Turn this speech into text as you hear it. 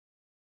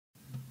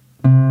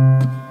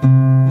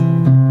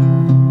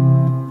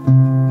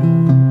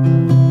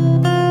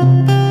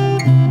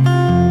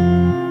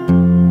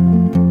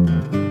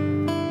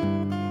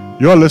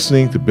You're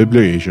listening to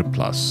BiblioAsia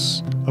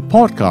Plus, a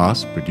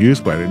podcast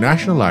produced by the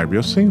National Library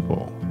of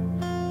Singapore.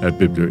 At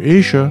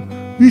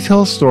BiblioAsia, we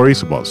tell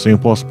stories about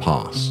Singapore's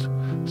past,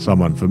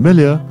 some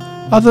unfamiliar,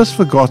 others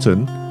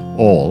forgotten,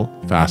 all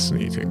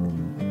fascinating.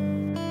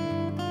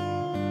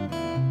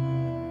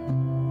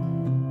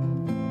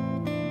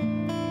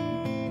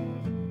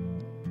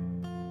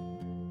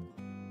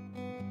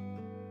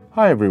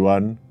 Hi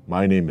everyone,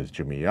 my name is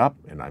Jimmy Yap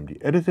and I'm the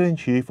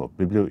Editor-in-Chief of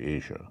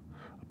BiblioAsia,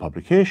 a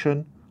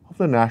publication of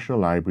the National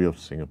Library of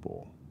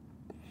Singapore.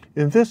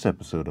 In this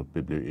episode of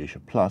BiblioAsia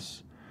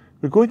Plus,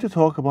 we're going to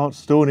talk about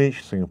Stone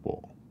Age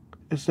Singapore.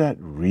 Is that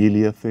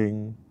really a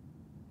thing?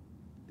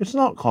 It's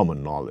not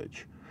common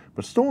knowledge,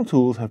 but stone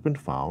tools have been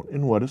found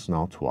in what is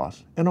now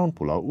Tuas and on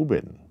Pulau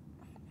Ubin.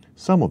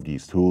 Some of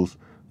these tools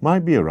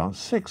might be around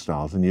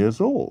 6,000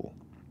 years old.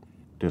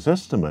 This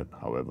estimate,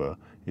 however,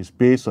 is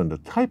based on the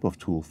type of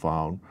tool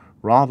found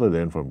rather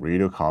than from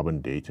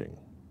radiocarbon dating.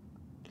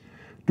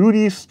 Do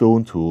these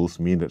stone tools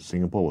mean that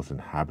Singapore was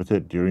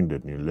inhabited during the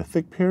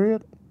Neolithic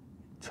period?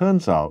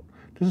 Turns out,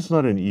 this is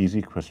not an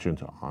easy question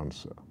to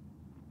answer.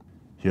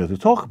 Here to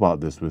talk about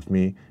this with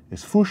me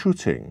is Foo Shu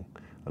Ting,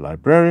 a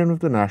librarian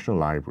with the National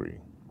Library.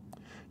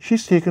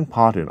 She's taken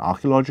part in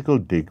archaeological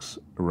digs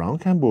around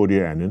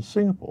Cambodia and in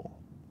Singapore.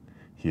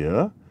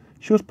 Here,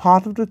 she was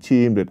part of the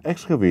team that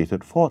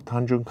excavated Fort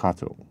Tanjung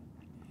Katong.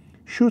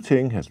 Shu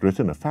Ting has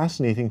written a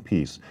fascinating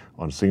piece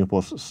on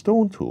Singapore's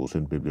stone tools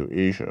in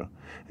BiblioAsia,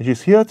 and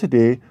she's here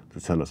today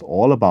to tell us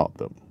all about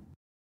them.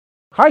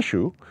 Hi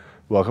Shu,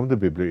 welcome to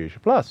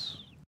BiblioAsia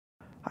Plus.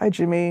 Hi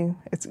Jimmy,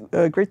 it's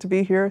great to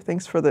be here.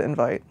 Thanks for the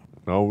invite.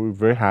 No, we're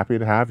very happy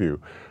to have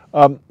you.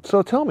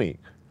 So tell me,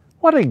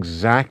 what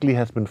exactly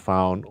has been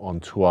found on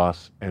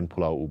Tuas and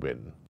Pulau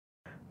Ubin?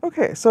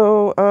 Okay,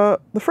 so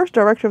the first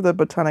director of the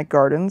Botanic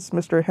Gardens,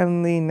 Mr.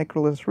 Henley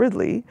Nicholas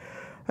Ridley,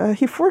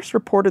 he first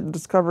reported the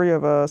discovery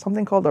of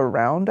something called a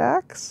round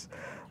axe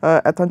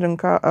at Tanjung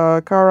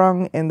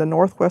Karang in the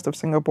northwest of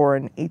Singapore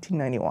in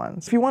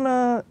 1891. So if you want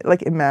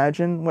to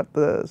imagine what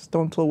the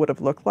stone tool would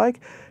have looked like,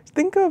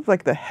 think of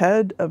the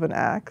head of an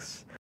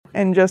axe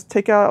and just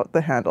take out the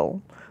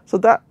handle. So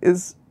that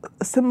is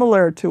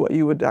similar to what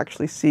you would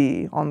actually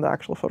see on the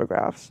actual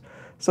photographs.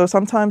 So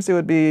sometimes it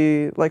would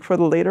be, for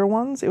the later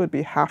ones, it would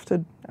be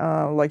hafted,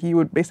 you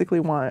would basically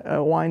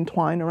wind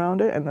twine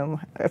around it and then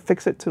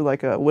affix it to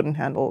a wooden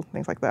handle,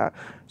 things like that.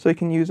 So you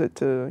can use it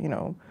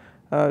to,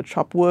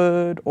 chop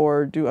wood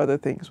or do other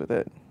things with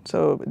it.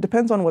 So it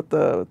depends on what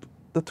the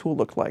tool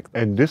looked like.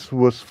 And this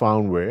was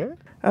found where?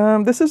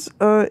 This is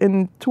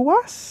in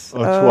Tuas.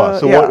 Tuas.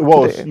 So yeah,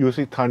 what was, you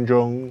say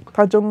Tanjung?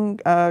 Tanjung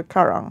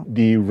Karang.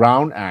 The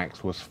round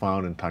axe was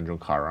found in Tanjung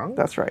Karang?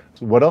 That's right.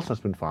 So what else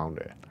has been found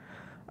there?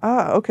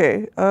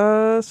 Okay.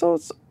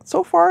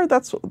 So far,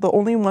 that's the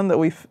only one that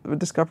we've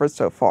discovered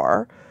so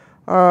far.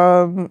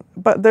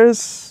 But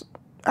there's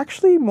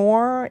actually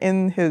more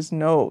in his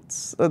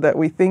notes that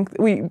we think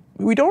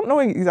we don't know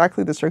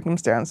exactly the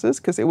circumstances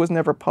because it was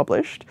never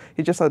published.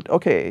 He just said,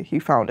 okay, he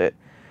found it.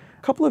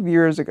 A couple of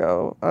years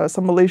ago,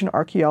 some Malaysian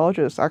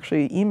archaeologists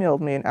actually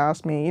emailed me and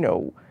asked me,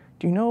 do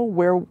you know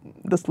where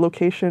this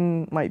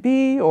location might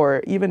be,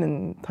 or even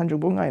in Tanjung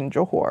Bunga in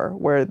Johor,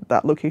 where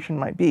that location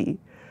might be.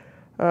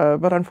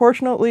 But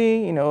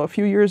unfortunately, a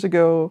few years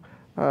ago,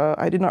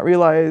 I did not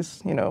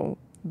realize,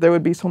 there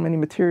would be so many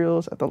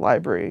materials at the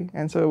library.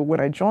 And so when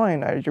I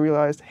joined, I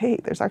realized, hey,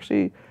 there's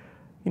actually,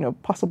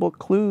 possible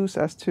clues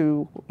as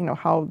to,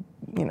 how,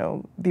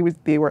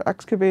 they were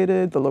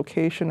excavated, the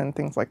location and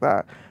things like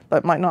that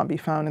might not be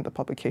found in the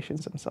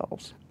publications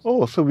themselves.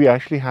 Oh, so we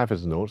actually have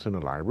his notes in the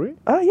library?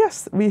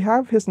 Yes, we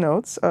have his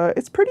notes.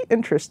 It's pretty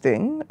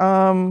interesting.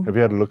 Have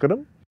you had a look at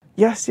them?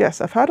 Yes,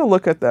 I've had a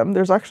look at them.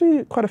 There's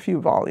actually quite a few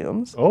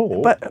volumes.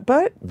 Oh,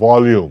 but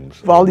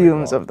volumes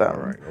of them.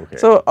 All right, okay.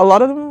 So a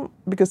lot of them,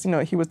 because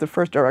he was the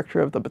first director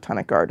of the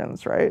Botanic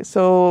Gardens, right?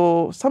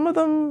 So some of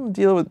them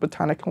deal with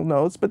botanical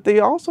notes, but they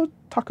also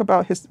talk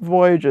about his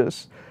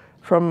voyages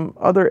from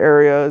other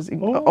areas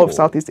of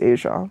Southeast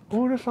Asia.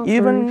 Oh, that sounds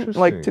even very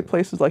interesting. to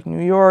places like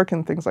New York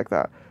and things like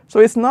that. So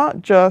it's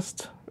not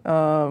just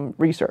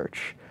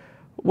research.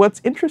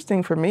 What's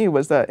interesting for me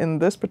was that in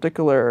this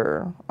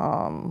particular,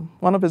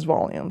 one of his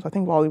volumes, I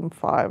think volume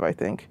 5,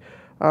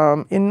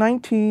 in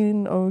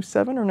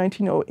 1907 or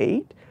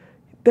 1908,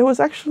 there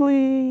was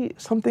actually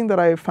something that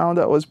I found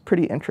that was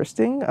pretty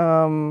interesting.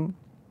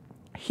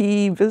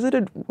 He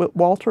visited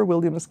Walter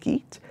William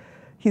Skeat.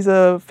 He's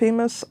a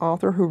famous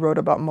author who wrote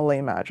about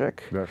Malay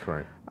magic. That's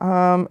right.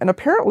 And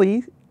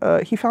apparently,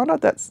 he found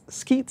out that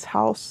Skeat's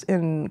house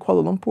in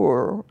Kuala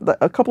Lumpur,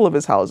 a couple of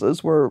his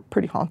houses were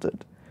pretty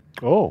haunted.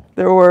 Oh.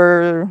 There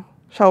were,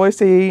 shall I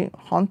say,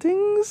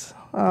 hauntings.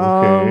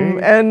 Okay.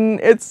 And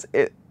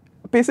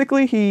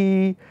basically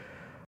he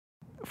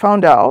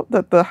found out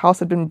that the house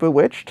had been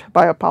bewitched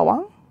by a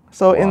pawang.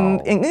 So Wow.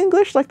 in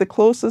English, the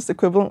closest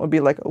equivalent would be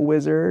a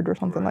wizard or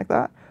something like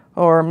that.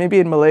 Or maybe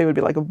in Malay it would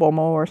be a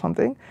bomo or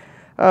something.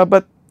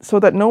 But so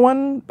that no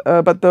one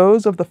but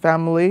those of the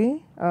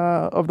family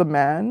of the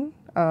man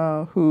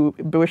who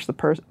bewitched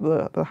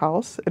the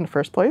house in the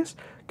first place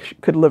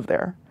could live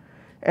there.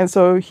 And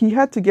so he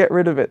had to get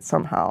rid of it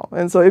somehow.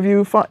 And so if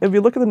you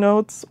look at the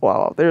notes,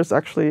 wow, there's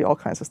actually all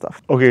kinds of stuff.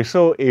 Okay,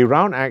 so a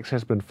round axe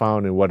has been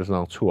found in what is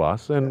now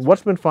Tuas, and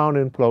what's been found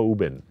in Pulau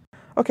Ubin?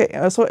 Okay,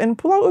 so in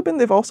Pulau Ubin,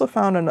 they've also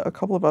found a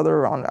couple of other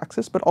round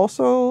axes, but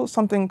also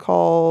something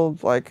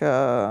called like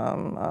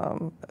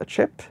a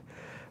chip.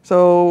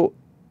 So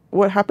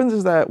what happens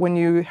is that when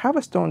you have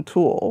a stone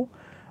tool,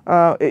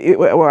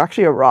 or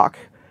actually a rock,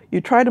 you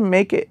try to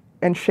make it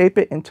and shape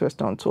it into a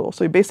stone tool.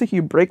 So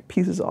you break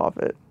pieces of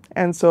it.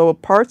 And so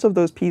parts of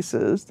those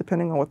pieces,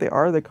 depending on what they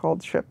are, they're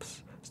called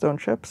chips, stone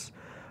chips.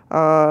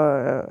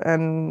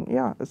 And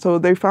yeah, so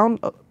they found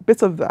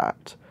bits of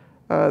that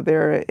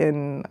there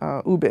in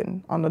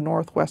Ubin on the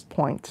northwest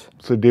point.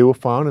 So they were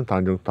found in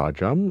Tanjung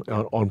Tajam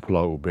on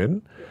Pulau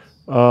Ubin.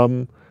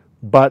 Yes.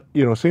 But,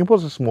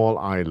 Singapore's a small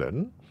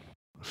island.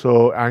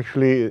 So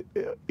actually,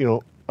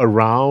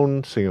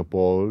 around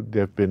Singapore,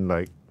 there have been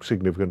like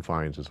significant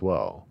finds as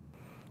well.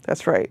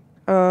 That's right.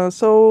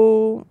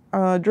 So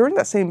during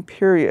that same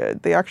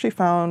period, they actually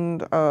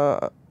found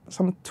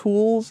some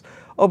tools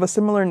of a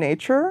similar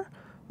nature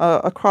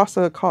across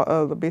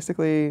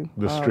basically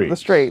the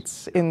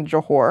straits in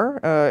Johor.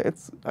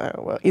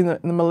 In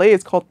the Malay,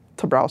 it's called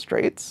Tabrau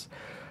Straits,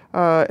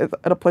 at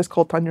a place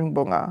called Tanjung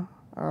Bunga.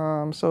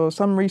 So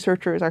some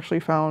researchers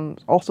actually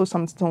found also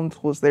some stone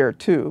tools there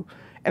too.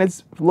 And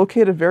it's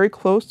located very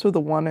close to the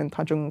one in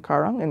Tanjung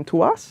Karang in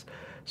Tuas.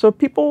 So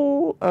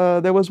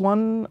there was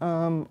one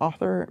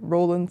author,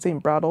 Roland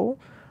St. Brattle,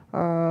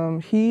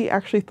 he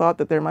actually thought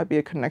that there might be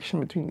a connection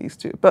between these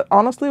two. But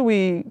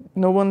honestly,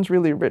 no one's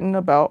really written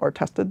about or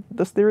tested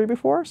this theory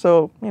before.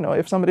 So,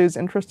 if somebody is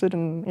interested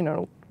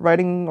in,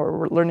 writing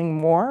or learning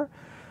more,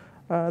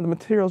 the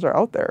materials are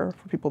out there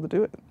for people to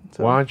do it.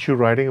 So. Why aren't you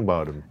writing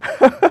about them?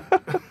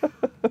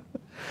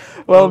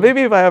 Well,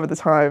 maybe if I have the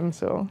time,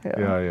 so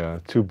yeah. Yeah,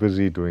 too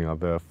busy doing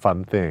other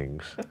fun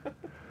things.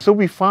 So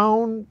we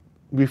found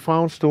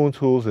stone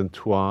tools in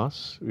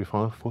Tuas, we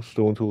found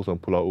stone tools on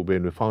Pulau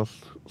Ubin, we found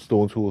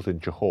stone tools in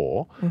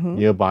Johor,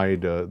 nearby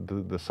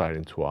the site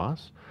in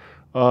Tuas.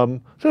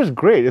 So it's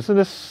great, isn't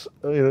this,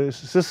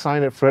 is this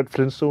sign that Fred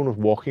Flintstone was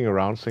walking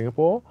around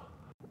Singapore?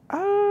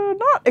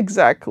 Not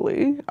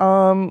exactly.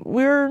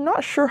 We're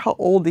not sure how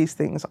old these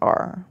things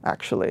are,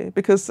 actually,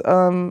 because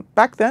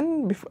back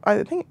then,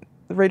 I think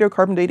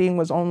radiocarbon dating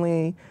was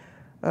only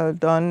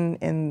done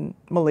in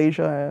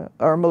Malaya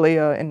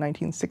in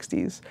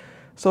 1960s.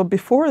 So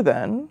before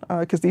then,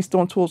 because these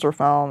stone tools were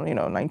found,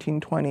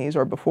 1920s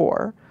or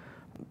before,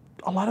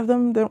 a lot of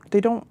them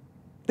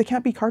they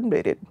can't be carbon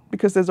dated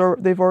because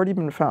they've already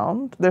been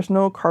found. There's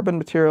no carbon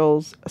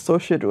materials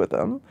associated with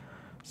them.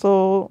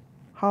 So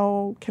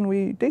how can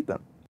we date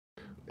them?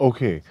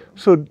 Okay,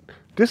 so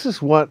this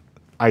is what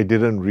I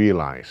didn't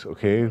realize,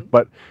 okay?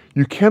 But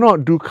you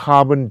cannot do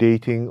radiocarbon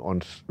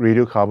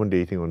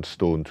dating on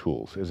stone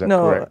tools, is that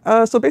correct?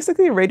 No, so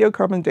basically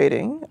radiocarbon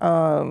dating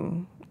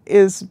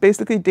is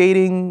basically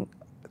dating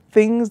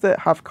things that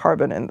have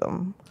carbon in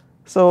them.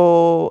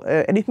 So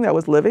anything that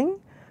was living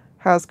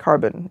has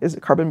carbon, is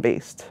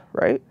carbon-based,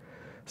 right?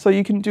 So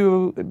you can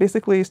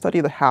basically study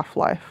the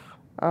half-life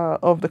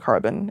of the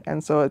carbon.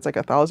 And so it's like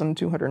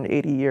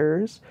 1,280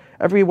 years.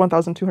 Every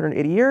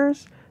 1,280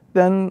 years,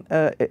 then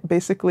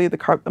basically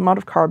the amount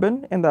of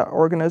carbon in that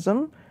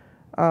organism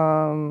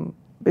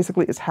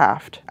basically is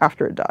halved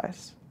after it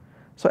dies.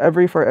 So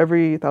for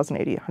every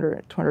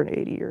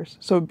 280 years.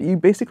 So you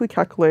basically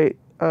calculate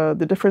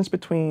the difference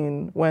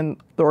between when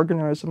the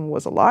organism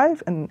was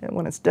alive and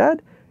when it's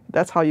dead.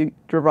 That's how you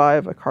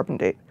derive a carbon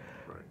date.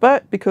 Right.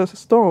 But because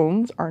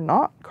stones are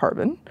not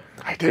carbon,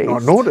 I did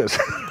not know this.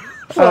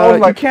 So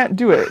you can't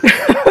do it.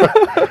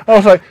 I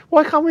was like,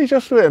 why can't we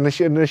just do it? And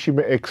then she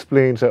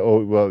explains that,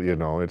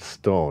 it's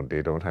stone.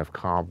 They don't have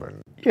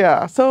carbon.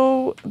 Yeah,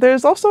 so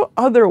there's also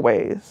other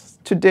ways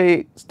to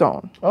date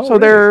stone. Oh, so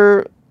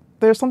really?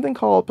 There's something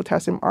called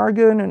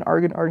potassium-argon and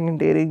argon-argon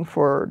dating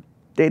for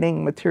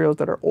dating materials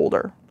that are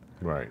older.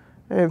 Right.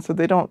 And so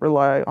they don't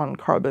rely on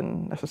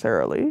carbon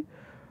necessarily.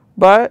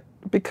 But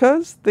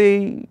because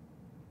they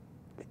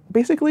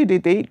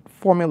date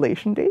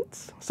formulation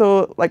dates,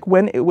 so like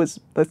when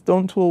the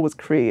stone tool was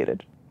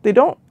created. They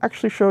don't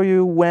actually show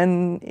you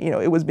when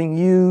it was being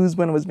used,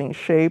 when it was being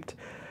shaped.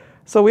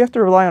 So we have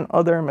to rely on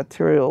other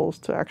materials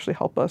to actually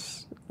help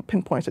us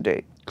pinpoint a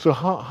date. So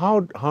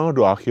how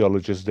do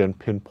archaeologists then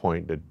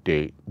pinpoint the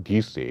date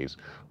these days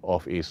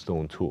of a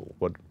stone tool?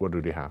 What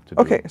do they have to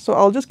do? Okay, so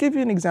I'll just give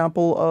you an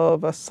example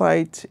of a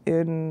site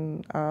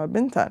in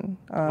Bintan.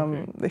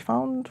 They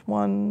found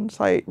one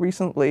site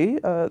recently.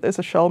 There's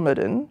a shell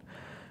midden.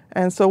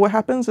 And so what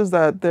happens is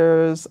that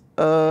there's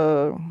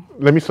a...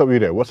 Let me stop you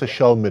there. What's a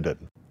shell midden?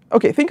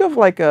 Okay, think of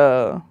like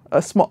a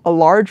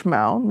large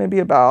mound, maybe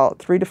about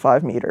 3 to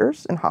 5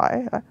 meters in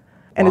height.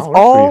 And it's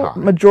all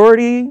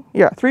majority,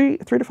 3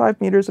 to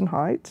 5 meters in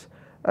height.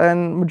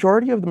 And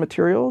majority of the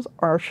materials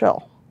are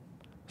shell.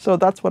 So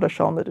that's what a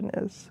shell midden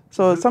is.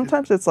 So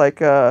sometimes it's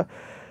like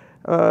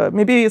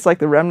Maybe it's like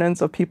the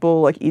remnants of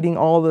people like eating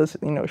all this,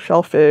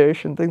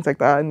 shellfish and things like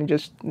that, and you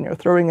just,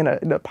 throwing in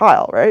a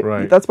pile, right?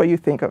 Right. That's what you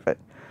think of it.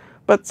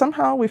 But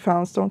somehow we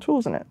found stone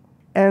tools in it.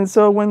 And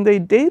so when they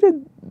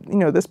dated,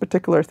 this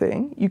particular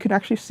thing, you can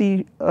actually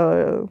see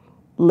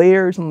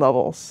layers and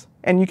levels.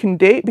 And you can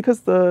date,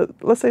 because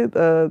let's say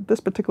this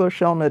particular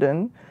shell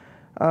midden,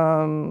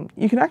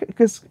 you can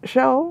because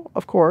shell,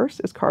 of course,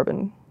 is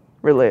carbon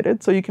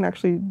related, so you can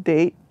actually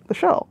date the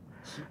shell.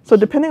 So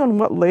depending on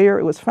what layer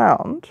it was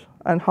found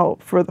and how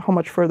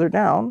much further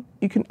down,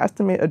 you can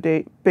estimate a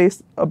date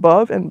based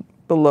above and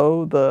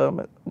below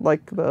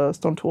the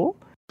stone tool.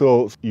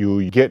 So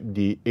you get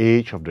the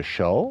age of the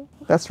shell.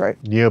 That's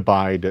right.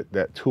 Nearby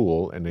that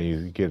tool, and then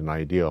you get an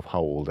idea of how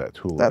old that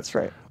tool is. That's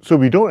right. So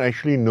we don't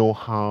actually know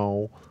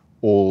how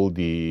old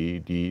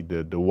the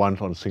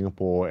ones on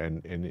Singapore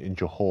and in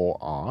Johor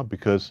are,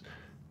 because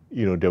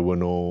there were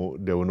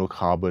no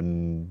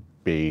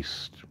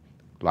carbon-based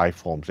life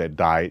forms that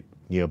died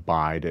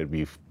nearby that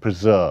we've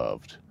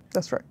preserved.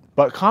 That's right.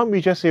 But can't we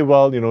just say,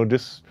 well,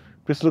 this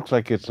looks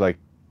like it's like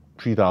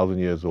 3,000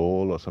 years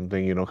old or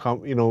something?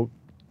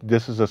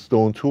 This is a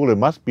stone tool. It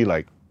must be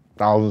like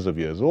thousands of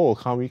years old.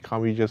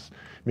 Can't we just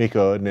make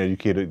an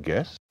educated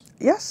guess?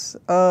 Yes.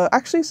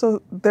 Actually,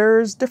 so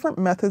there's different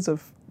methods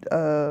of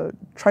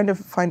trying to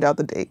find out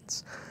the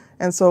dates.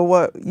 And so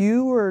what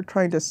you were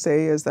trying to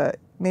say is that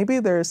maybe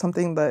there's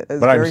something that is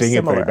but very I'm saying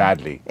similar. it very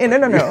badly.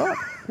 No.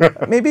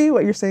 Maybe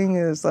what you're saying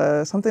is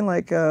something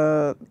like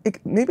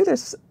maybe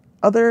there's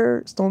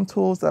other stone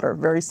tools that are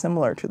very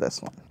similar to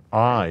this one.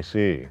 Ah, I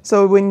see.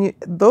 So when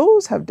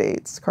those have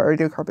dates,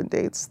 radiocarbon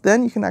dates,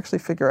 then you can actually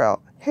figure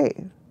out,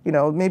 hey,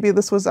 maybe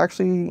this was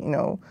actually,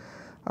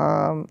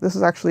 this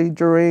is actually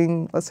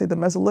during, let's say, the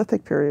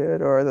Mesolithic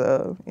period, or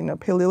the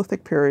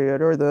Paleolithic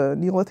period, or the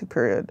Neolithic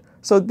period.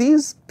 So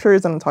these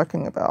periods that I'm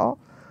talking about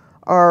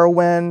are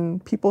when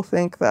people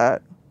think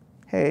that,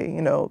 hey,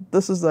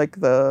 this is like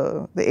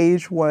the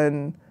age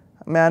when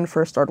man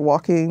first started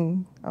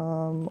walking,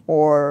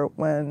 or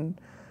when,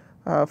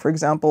 for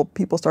example,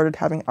 people started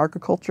having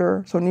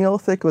agriculture. So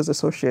Neolithic was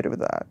associated with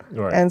that.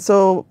 Right. And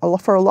so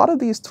for a lot of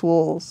these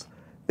tools,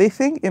 they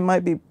think it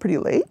might be pretty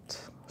late.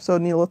 So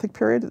Neolithic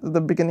period,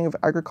 the beginning of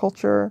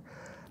agriculture,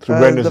 So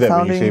when is the that when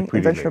you founding, say pretty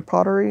invention late? of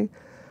pottery.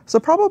 So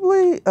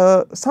probably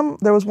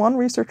there was one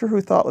researcher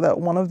who thought that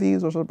one of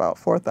these was about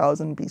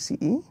 4,000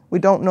 BCE. We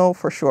don't know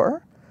for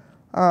sure.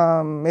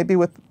 Maybe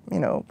with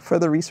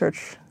further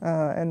research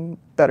and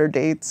better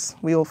dates,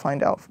 we will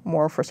find out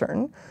more for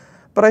certain.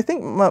 But I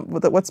think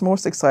what's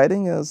most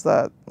exciting is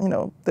that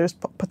there's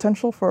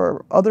potential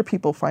for other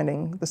people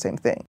finding the same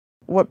thing.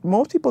 What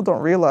most people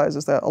don't realize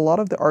is that a lot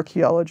of the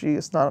archaeology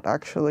is not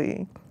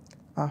actually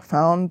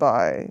found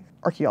by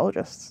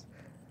archaeologists.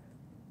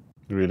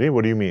 Really?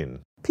 What do you mean?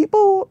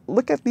 People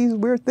look at these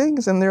weird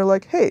things and they're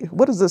like, hey,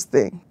 what is this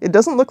thing? It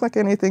doesn't look like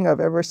anything I've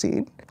ever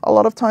seen. A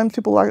lot of times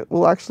people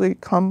will actually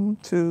come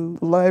to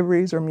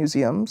libraries or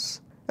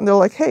museums and they're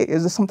like, hey,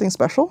 is this something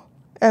special?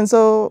 And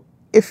so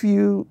if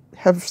you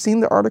have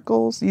seen the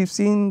articles, you've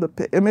seen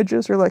the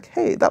images, you're like,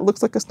 hey, that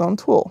looks like a stone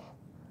tool.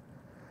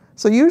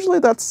 So usually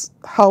that's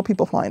how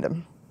people find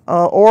them.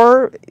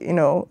 Or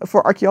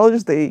for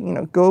archaeologists, they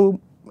go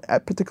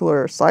at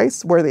particular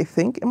sites where they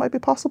think it might be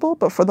possible.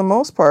 But for the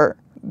most part,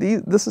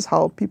 this is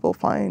how people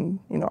find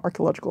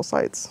archaeological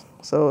sites.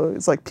 So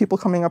it's like people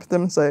coming up to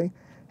them and saying,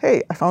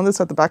 hey, I found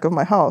this at the back of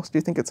my house. Do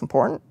you think it's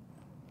important?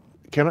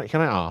 Can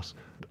I ask,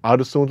 are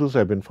the stone tools that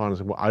have been found in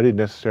Singapore, are they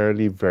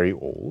necessarily very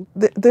old?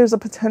 There's a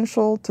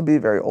potential to be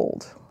very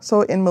old.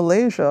 So in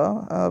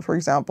Malaysia, for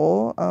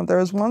example, there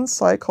is one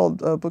site called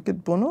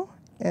Bukit Bunu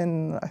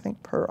in, I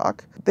think,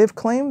 Perak. They've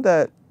claimed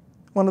that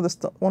one of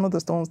the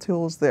stone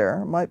tools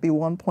there might be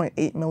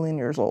 1.8 million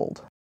years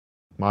old.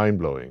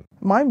 Mind-blowing.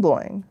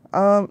 Mind-blowing.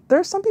 There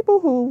are some people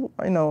who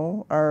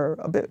are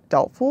a bit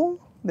doubtful.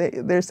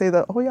 They say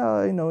that, oh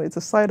yeah, it's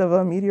a site of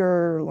a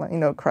meteor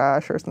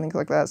crash or something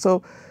like that.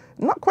 So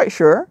not quite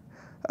sure.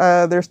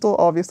 They're still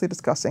obviously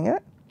discussing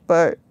it,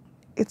 but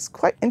it's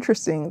quite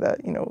interesting that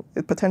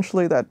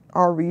potentially that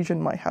our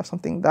region might have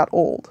something that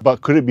old.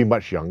 But could it be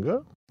much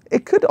younger?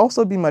 It could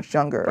also be much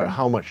younger. But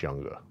how much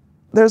younger?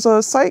 There's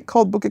a site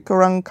called Bukit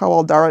Karang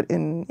Kawal Darat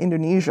in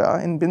Indonesia,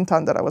 in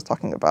Bintan, that I was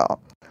talking about.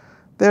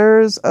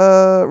 There's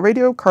a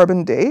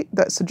radiocarbon date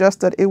that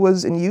suggests that it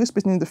was in use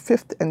between the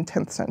 5th and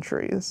 10th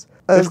centuries.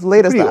 As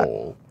late as that.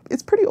 Old.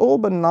 It's pretty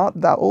old, but not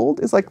that old.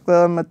 It's like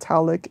the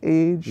metallic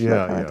age.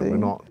 Yeah, kind of thing.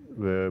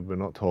 We're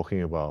not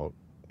talking about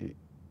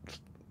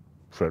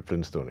Fred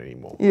Flintstone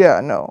anymore.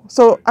 Yeah, no.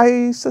 So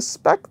I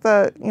suspect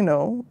that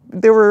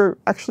they were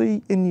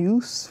actually in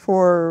use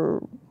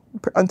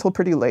until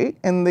pretty late,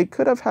 and they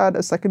could have had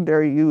a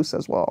secondary use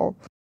as well.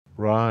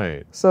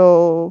 Right.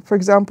 So, for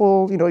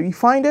example, you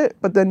find it,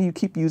 but then you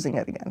keep using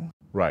it again.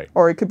 Right.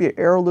 Or it could be an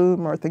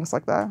heirloom or things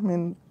like that. I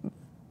mean,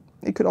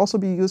 it could also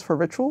be used for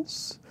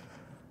rituals.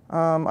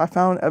 I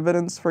found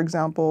evidence, for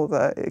example,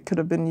 that it could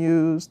have been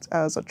used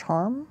as a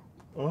charm.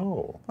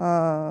 Oh.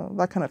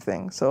 that kind of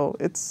thing. So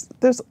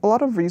there's a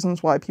lot of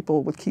reasons why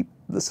people would keep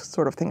this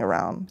sort of thing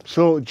around.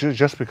 So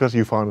just because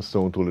you found a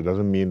stone tool, it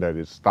doesn't mean that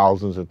it's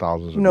thousands and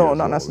thousands of No, years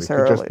not old.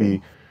 necessarily. It could just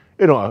be,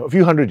 a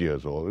few hundred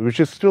years old, which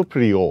is still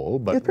pretty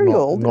old, but It's pretty not,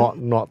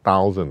 old. not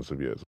thousands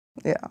of years.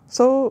 Yeah.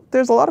 So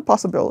there's a lot of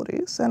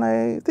possibilities, and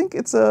I think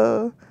it's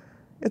a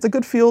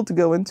good field to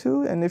go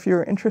into. And if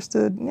you're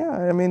interested, yeah,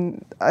 I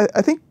mean,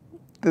 I think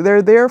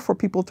they're there for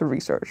people to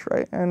research,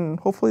 right? And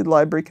hopefully the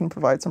library can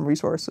provide some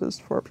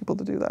resources for people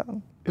to do that.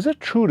 Is it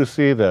true to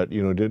say that,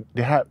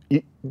 they have,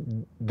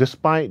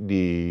 despite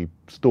the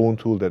stone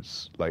tool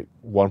that's like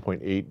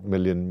 1.8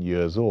 million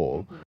years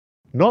old,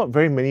 not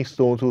very many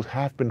stone tools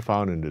have been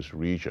found in this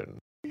region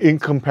in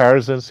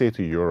comparison, say,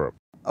 to Europe?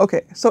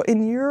 Okay, so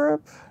in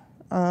Europe,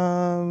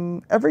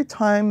 every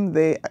time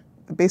they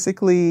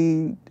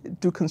basically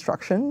do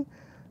construction,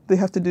 they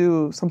have to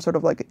do some sort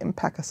of like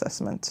impact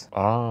assessment.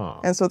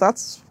 And so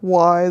that's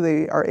why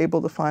they are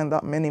able to find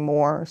that many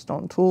more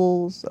stone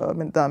tools,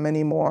 that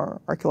many more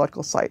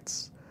archaeological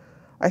sites.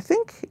 I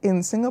think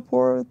in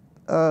Singapore,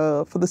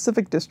 for the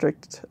Civic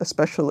District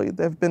especially,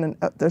 there's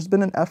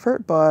been an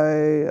effort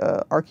by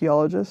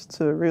archaeologists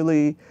to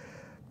really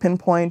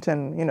pinpoint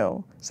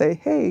and, say,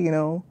 hey,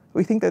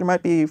 we think there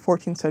might be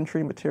 14th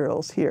century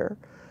materials here.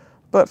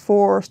 But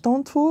for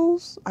stone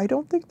tools, I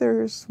don't think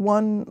there's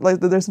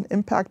there's an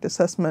impact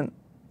assessment,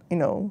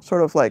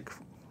 sort of like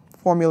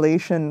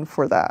formulation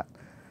for that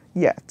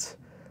yet.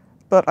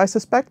 But I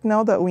suspect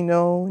now that we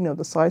know,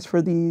 the size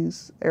for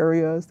these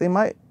areas,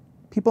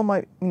 people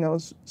might,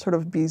 sort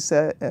of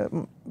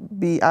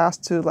be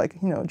asked to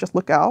just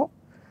look out.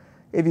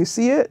 If you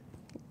see it,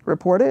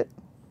 report it,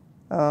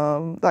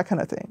 that kind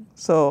of thing.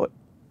 So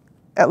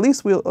at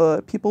least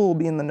people will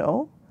be in the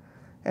know.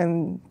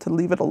 And to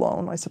leave it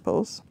alone, I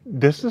suppose.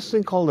 There's this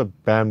thing called the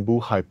bamboo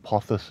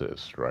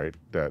hypothesis, right?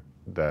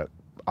 That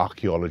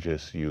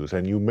archaeologists use,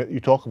 and you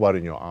talk about it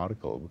in your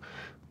article.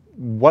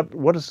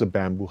 What is the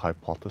bamboo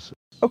hypothesis?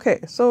 Okay,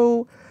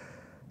 so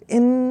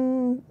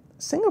in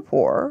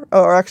Singapore,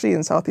 or actually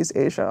in Southeast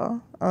Asia,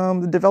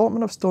 the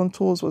development of stone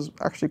tools was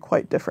actually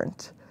quite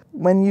different.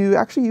 When you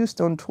actually use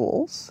stone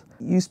tools,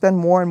 you spend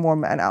more and more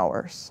man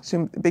hours,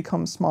 so it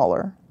becomes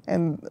smaller,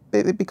 and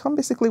they become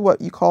basically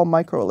what you call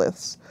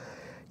microliths.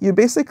 You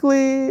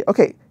basically,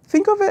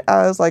 think of it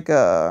as like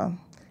how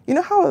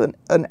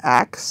an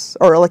axe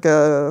or like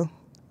a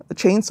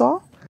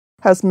chainsaw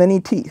has many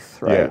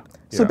teeth, right? Yeah,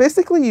 So yeah.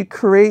 basically you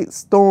create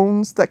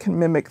stones that can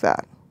mimic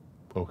that.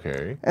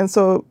 Okay. And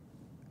so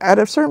at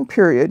a certain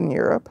period in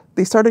Europe,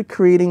 they started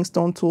creating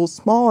stone tools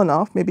small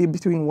enough, maybe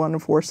between 1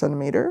 and 4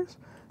 centimeters,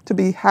 to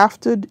be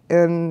hafted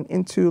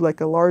into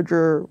like a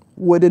larger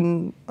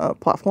wooden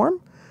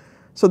platform.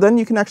 So then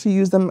you can actually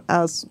use them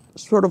as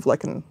sort of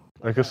like a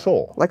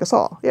saw? Like a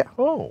saw, yeah.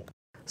 Oh.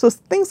 So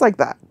things like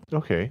that.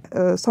 Okay.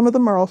 Some of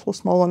them are also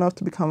small enough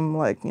to become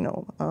like,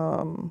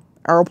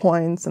 arrow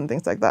points and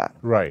things like that.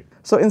 Right.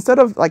 So instead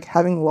of like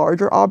having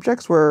larger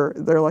objects where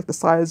they're like the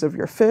size of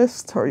your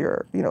fist or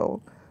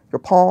your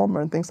palm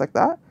and things like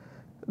that,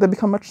 they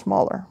become much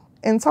smaller.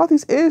 In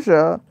Southeast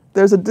Asia,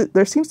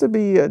 there seems to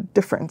be a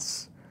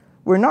difference.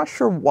 We're not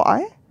sure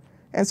why.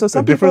 And so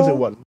some difference people, in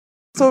what?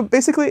 So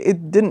basically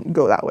it didn't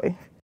go that way.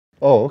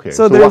 Oh, okay.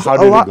 So there's how a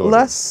did lot it go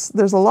less.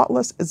 There's a lot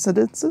less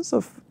incidences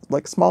of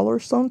like smaller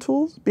stone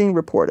tools being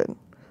reported.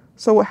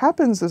 So what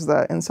happens is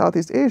that in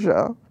Southeast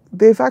Asia,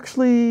 they've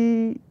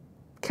actually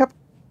kept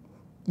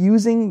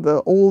using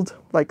the old,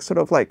 sort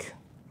of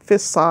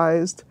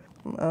fist-sized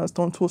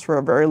stone tools for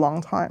a very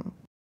long time.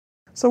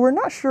 So we're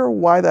not sure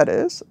why that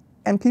is.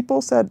 And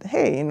people said,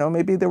 hey,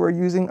 maybe they were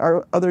using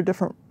our other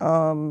different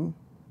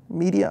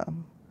media.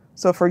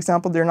 So for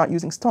example, they're not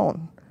using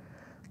stone.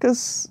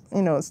 Because,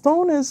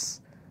 stone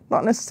is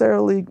not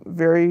necessarily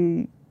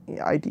very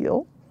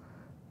ideal.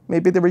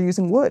 Maybe they were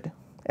using wood,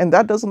 and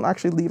that doesn't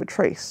actually leave a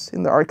trace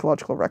in the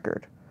archaeological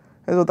record.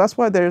 And so that's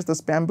why there's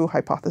this bamboo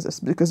hypothesis,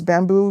 because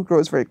bamboo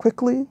grows very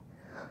quickly.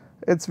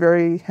 It's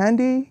very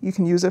handy. You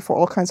can use it for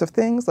all kinds of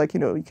things,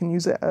 you can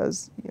use it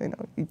as,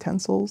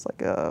 utensils,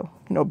 like a,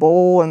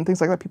 bowl and things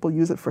like that. People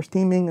use it for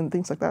steaming and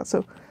things like that.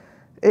 So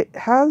it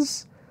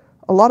has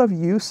a lot of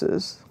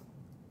uses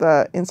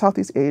that in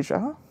Southeast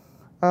Asia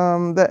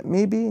that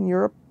maybe in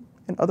Europe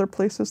and other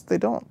places they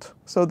don't.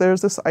 So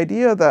there's this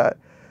idea that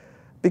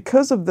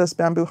because of this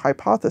bamboo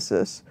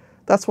hypothesis,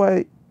 that's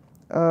why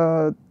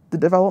the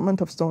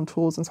development of stone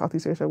tools in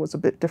Southeast Asia was a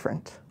bit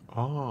different.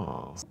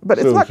 Oh. But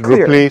so it's not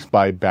clear. Replaced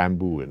by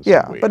bamboo in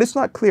some ways. But it's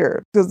not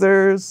clear because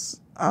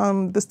there's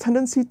this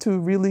tendency to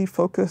really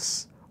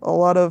focus a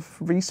lot of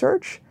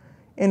research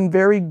in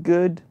very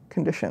good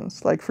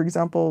conditions. Like, for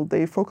example,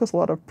 they focus a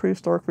lot of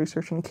prehistoric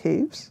research in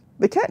caves.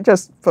 They can't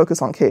just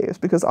focus on caves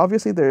because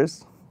obviously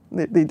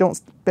they don't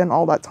spend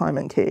all that time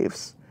in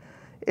caves.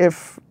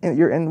 If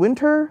you're in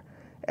winter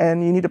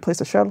and you need a place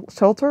to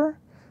shelter,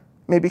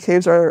 maybe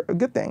caves are a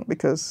good thing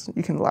because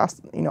you can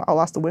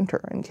outlast the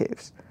winter in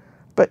caves.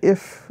 But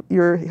if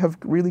you have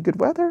really good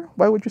weather,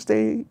 why would you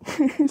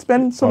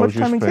spend so Why much would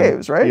you time in spend-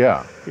 caves, right?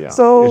 Yeah, yeah.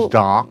 So it's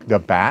dark, the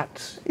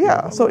bats.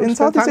 yeah, so in spend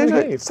Southeast time in the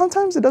Asia, cave.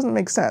 sometimes it doesn't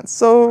make sense.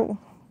 So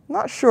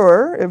not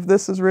sure if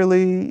this is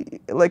really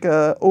like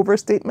a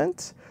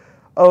overstatement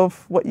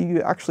of what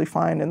you actually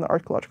find in the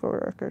archaeological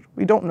record.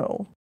 We don't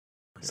know.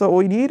 So what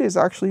we need is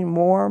actually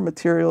more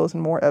materials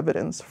and more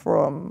evidence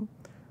from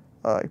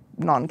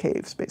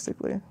non-caves,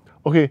 basically.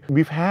 Okay,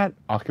 we've had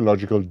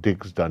archaeological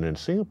digs done in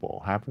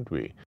Singapore, haven't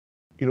we?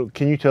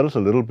 Can you tell us a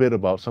little bit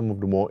about some of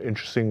the more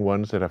interesting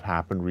ones that have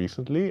happened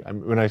recently?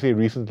 When I say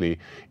recently,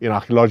 in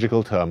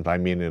archaeological terms, I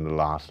mean in the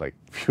last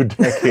few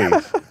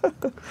decades,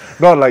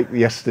 not like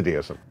yesterday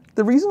or something.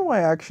 The reason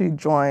why I actually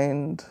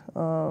joined,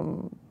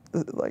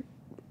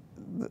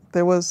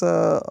 there was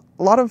a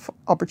lot of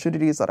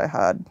opportunities that I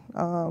had.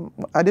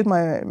 I did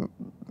my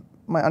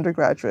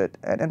undergraduate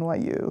at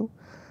NYU,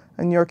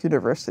 at New York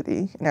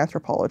University, in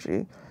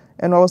anthropology.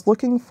 And I was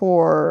looking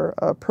for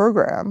a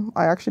program.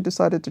 I actually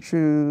decided to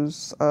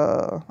choose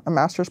a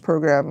master's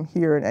program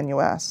here in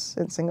NUS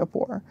in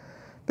Singapore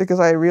because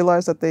I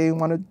realized that they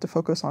wanted to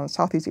focus on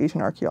Southeast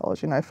Asian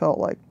archaeology, and I felt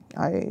like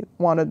I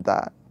wanted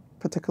that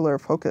particular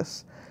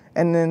focus.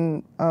 And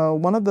then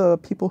one of the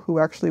people who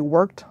actually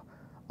worked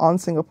on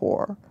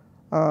Singapore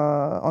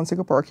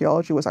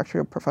archaeology was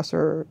actually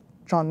Professor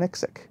John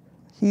Nixick.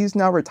 He's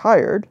now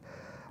retired.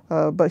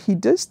 But he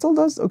still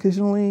does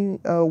occasionally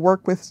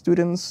work with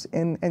students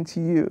in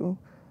NTU,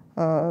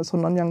 so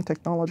Nanyang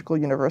Technological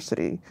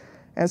University.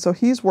 And so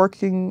he's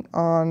working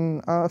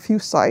on a few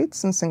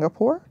sites in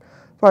Singapore,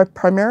 but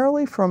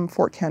primarily from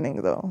Fort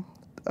Canning, though.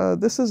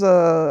 This is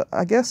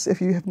I guess if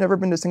you have never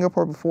been to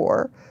Singapore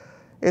before,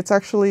 it's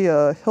actually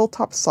a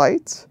hilltop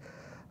site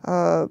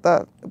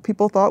that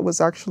people thought was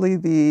actually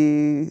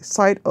the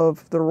site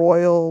of the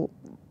royal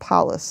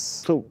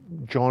palace. So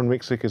John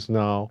Nixick is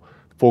now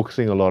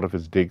focusing a lot of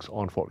his digs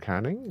on Fort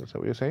Canning, is that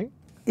what you're saying?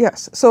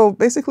 Yes. So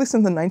basically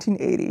since the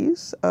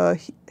 1980s,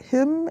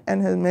 him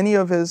and many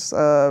of his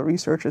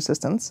research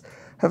assistants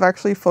have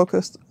actually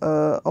focused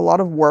a lot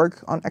of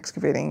work on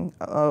excavating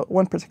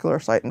one particular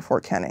site in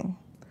Fort Canning.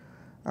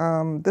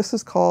 This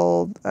is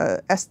called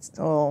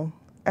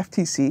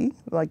FTC,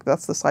 like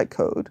that's the site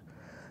code.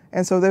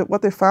 And so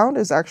what they found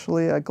is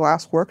actually a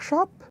glass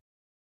workshop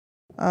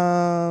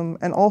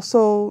and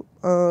also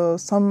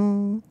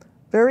some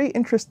very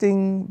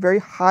interesting, very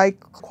high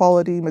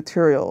quality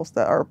materials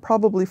that are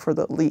probably for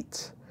the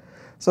elite.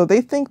 So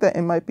they think that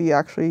it might be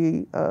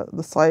actually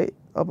the site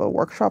of a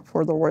workshop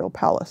for the royal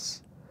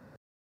palace.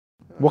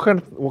 What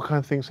kind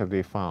of things have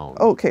they found?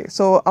 Okay,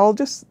 so I'll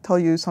just tell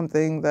you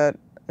something that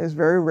is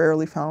very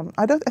rarely found.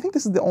 I think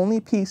this is the only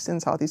piece in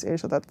Southeast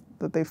Asia that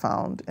they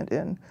found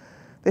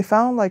They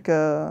found like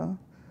a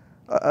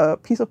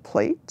piece of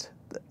plate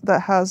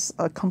that has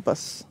a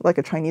compass, like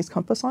a Chinese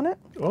compass on it.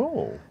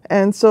 Oh.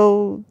 And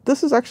so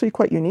this is actually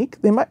quite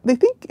unique. They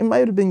think it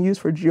might have been used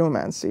for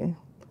geomancy.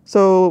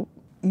 So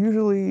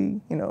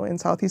usually, in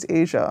Southeast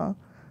Asia,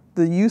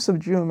 the use of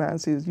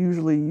geomancy is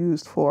usually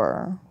used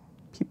for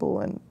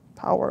people in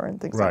power and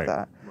things like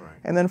that. Right.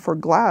 And then for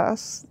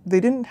glass, they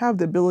didn't have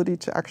the ability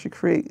to actually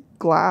create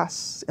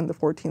glass in the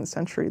 14th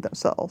century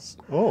themselves.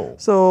 Oh.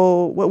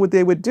 So what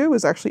they would do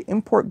is actually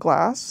import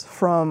glass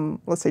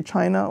from, let's say,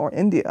 China or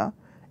India,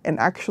 and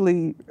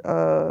actually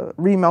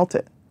remelt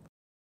it.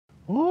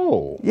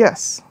 Oh.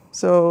 Yes.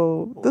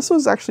 So this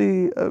was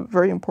actually a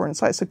very important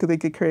site. So they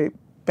could create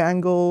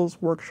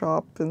bangles,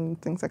 workshop, and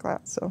things like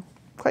that. So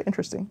quite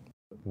interesting.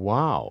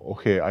 Wow.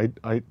 Okay,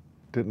 I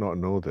did not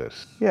know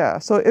this. Yeah.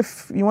 So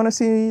if you want to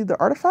see the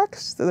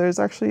artifacts, there's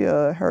actually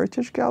a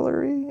heritage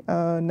gallery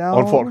now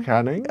On Fort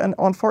Canning? and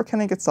on Fort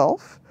Canning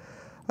itself.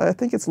 I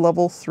think it's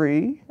level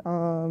 3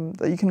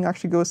 that you can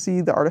actually go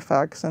see the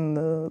artifacts and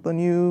the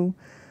new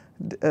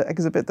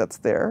exhibit that's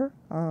there.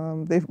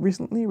 They've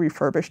recently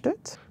refurbished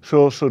it.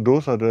 So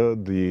those are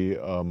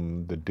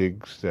the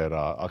digs that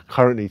are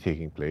currently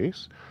taking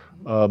place.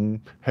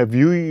 Have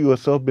you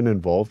yourself been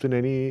involved in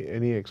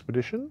any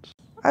expeditions?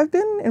 I've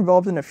been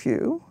involved in a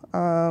few.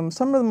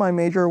 Some of my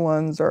major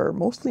ones are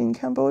mostly in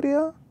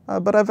Cambodia,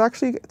 but I've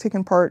actually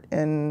taken part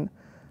in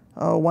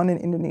one in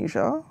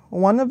Indonesia.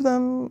 One of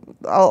them,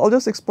 I'll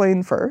just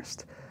explain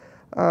first.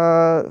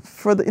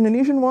 For the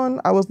Indonesian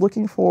one, I was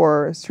looking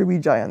for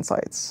Sriwijaya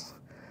sites.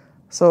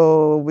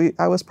 So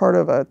I was part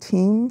of a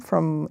team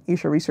from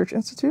Asia Research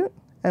Institute,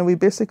 and we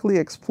basically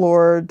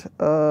explored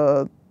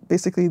the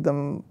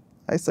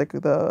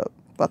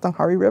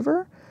Batanghari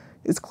River.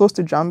 It's close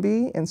to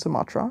Jambi in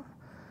Sumatra,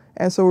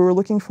 and so we were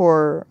looking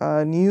for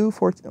new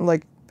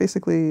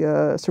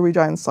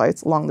Sriwijaya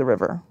sites along the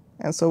river.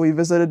 And so we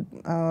visited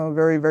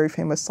very, very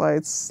famous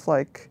sites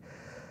like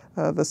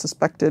the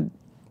suspected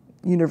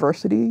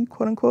university,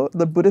 quote unquote,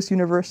 the Buddhist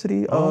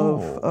University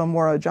of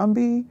Muara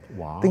Jambi,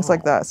 things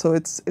like that. So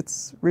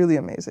it's really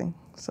amazing.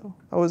 So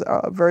I was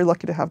very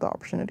lucky to have the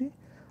opportunity.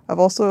 I've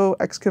also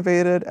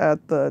excavated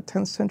at the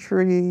 10th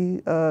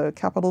century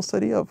capital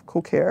city of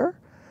Ko Kher.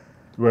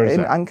 Where is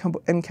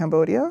that? In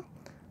Cambodia.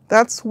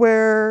 That's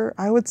where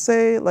I would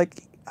say,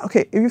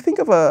 if you think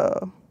of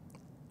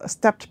a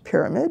stepped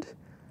pyramid.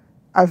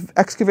 I've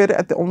excavated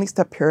at the only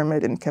stepped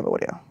pyramid in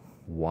Cambodia.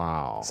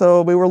 Wow.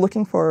 So we were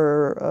looking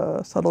for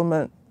a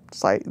settlement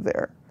site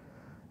there,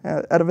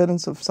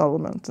 evidence of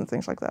settlements and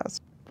things like that.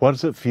 What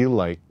does it feel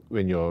like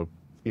when you're,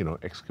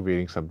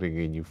 excavating something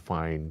and you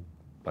find,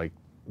 like,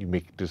 you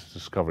make this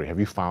discovery? Have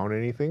you found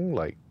anything,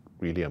 like,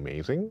 really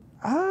amazing?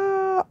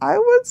 I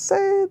would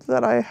say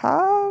that I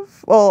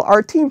have. Well,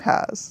 our team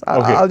has.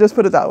 Okay. I'll just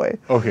put it that way.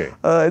 Okay.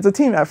 It's a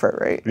team effort,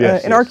 right?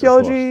 Yes, in yes,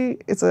 archaeology,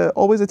 it's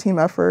always a team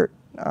effort.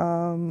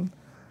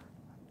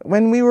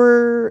 When we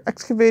were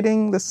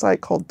excavating the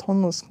site called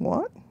Tonle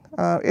Squat,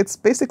 it's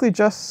basically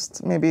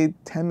just maybe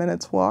 10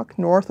 minutes walk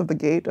north of the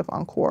gate of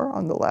Angkor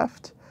on the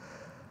left.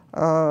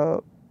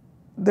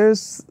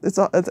 It's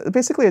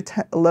basically a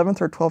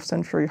 11th or 12th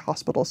century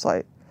hospital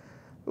site.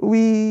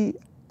 We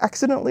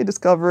accidentally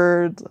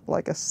discovered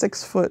like a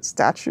 6-foot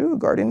statue, a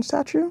guardian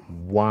statue.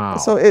 Wow.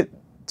 So it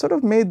sort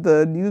of made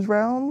the news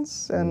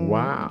rounds and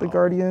Wow. the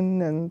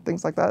Guardian and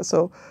things like that.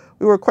 So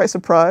we were quite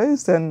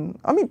surprised and,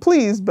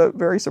 pleased, but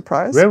very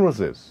surprised. When was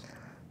this?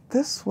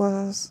 This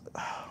was,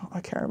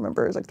 I can't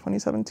remember, it was like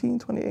 2017,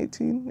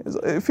 2018.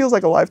 It feels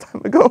like a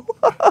lifetime ago.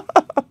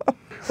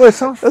 Well, it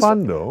sounds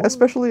fun though.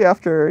 Especially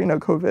after,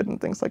 COVID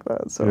and things like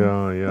that. So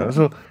Yeah.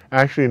 So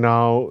actually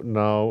now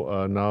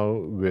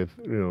with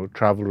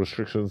travel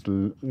restrictions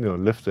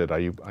lifted, are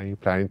you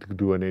planning to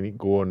go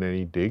on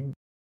any dig?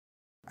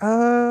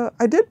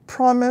 I did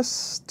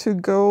promise to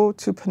go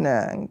to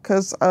Penang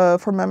because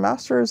for my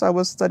master's I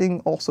was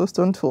studying also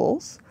stone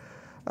tools,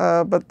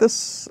 but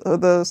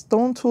the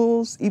stone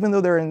tools, even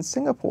though they're in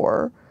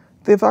Singapore,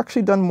 they've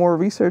actually done more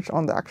research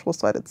on the actual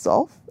site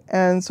itself,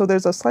 and so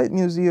there's a site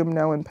museum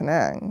now in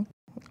Penang.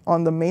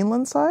 On the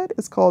mainland side,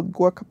 it's called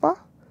Gua Kapa,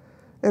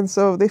 and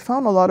so they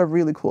found a lot of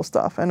really cool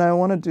stuff, and I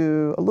want to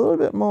do a little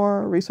bit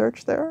more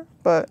research there,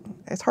 but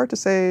it's hard to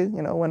say,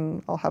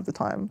 when I'll have the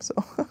time. So.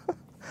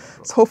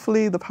 So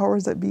hopefully the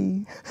powers that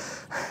be.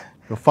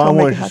 Far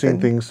more interesting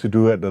things to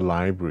do at the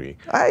library.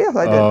 Yes,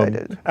 I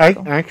did.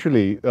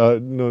 Actually,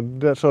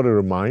 that sort of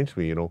reminds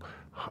me.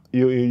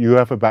 You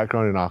have a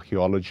background in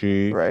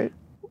archaeology. Right.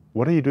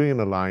 What are you doing in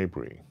the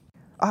library?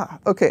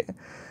 Okay.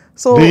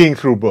 So digging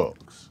through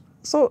books.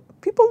 So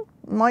people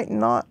might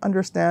not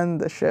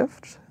understand the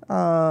shift,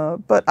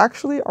 but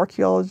actually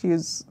archaeology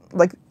is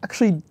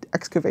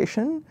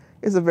excavation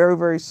is a very,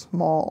 very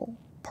small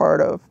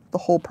part of the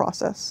whole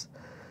process.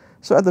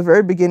 So at the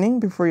very beginning,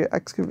 before you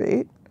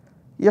excavate,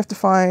 you have to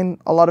find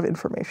a lot of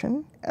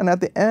information. And at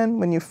the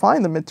end, when you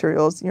find the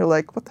materials, you're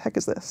like, what the heck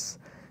is this?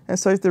 And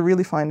so you have to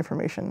really find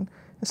information.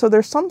 And so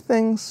there's some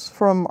things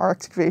from our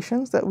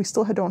excavations that we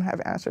still don't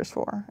have answers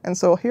for. And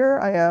so here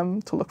I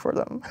am to look for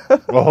them.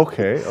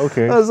 Okay.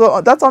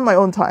 So that's on my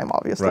own time,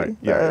 obviously. Right.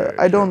 Yeah,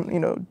 I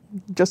don't,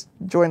 just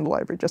join the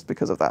library just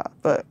because of that.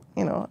 But,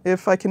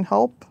 if I can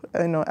help,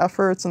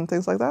 efforts and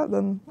things like that,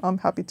 then I'm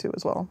happy to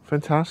as well.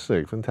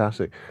 Fantastic.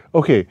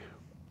 Okay.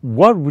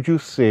 What would you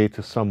say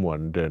to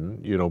someone then,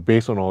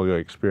 based on all your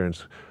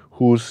experience,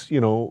 who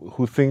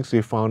thinks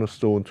they found a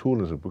stone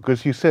tool?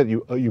 Because you said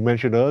you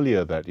mentioned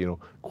earlier that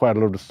quite a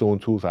lot of the stone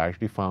tools are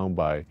actually found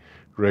by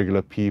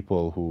regular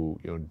people who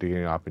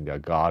digging up in their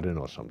garden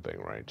or something,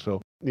 right?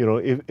 So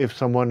if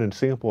someone in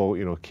Singapore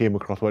came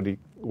across what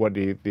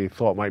they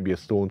thought might be a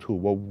stone tool,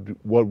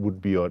 what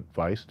would be your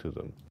advice to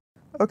them?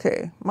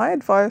 Okay, my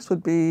advice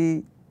would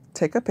be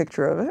take a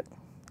picture of it.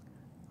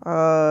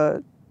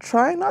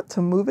 Try not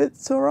to move it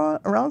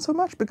around so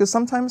much because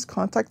sometimes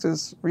context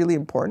is really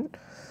important.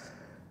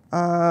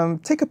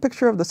 Take a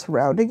picture of the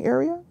surrounding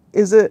area.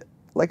 Is it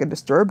like a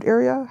disturbed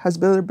area? Has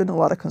there been a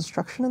lot of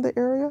construction in the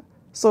area?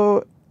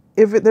 So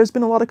if there's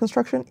been a lot of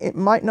construction, it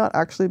might not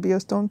actually be a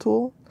stone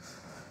tool.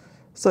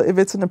 So if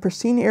it's in a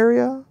pristine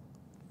area,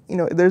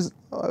 there's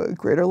a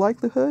greater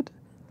likelihood.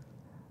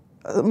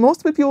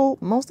 Most of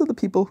the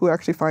people who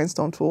actually find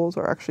stone tools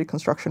are actually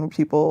construction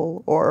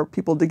people or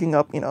people digging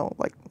up, there's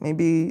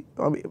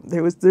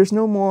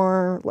no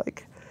more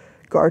like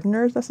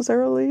gardeners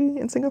necessarily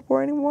in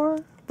Singapore anymore.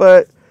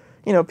 But,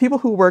 people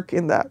who work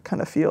in that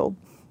kind of field,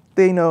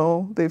 they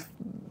know they've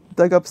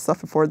dug up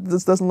stuff before.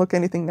 This doesn't look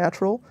anything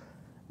natural.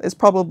 It's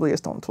probably a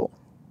stone tool.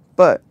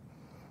 But,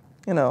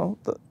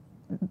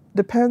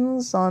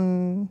 depends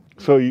on...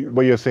 So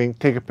what you're saying,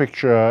 take a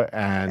picture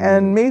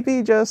and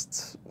maybe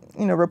just...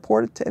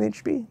 report it to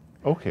NHB.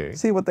 Okay.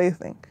 See what they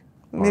think.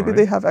 Maybe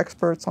they have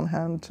experts on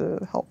hand to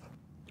help.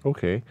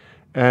 Okay,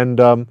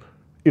 and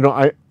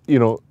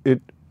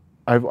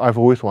I've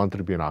always wanted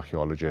to be an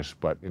archaeologist,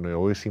 but it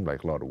always seemed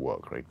like a lot of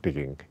work, right?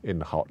 Digging in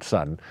the hot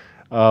sun.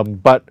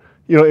 But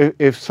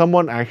if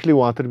someone actually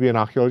wanted to be an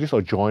archaeologist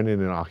or join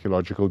in an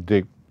archaeological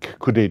dig,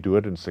 could they do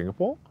it in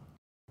Singapore?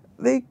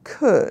 They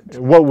could.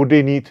 What would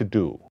they need to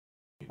do?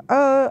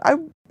 I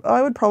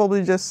would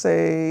probably just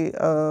say.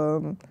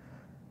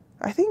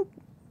 I think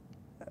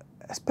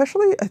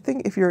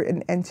if you're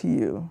in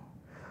NTU,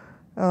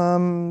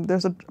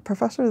 there's a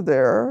professor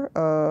there,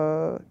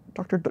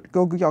 Dr.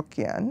 Goh Gyok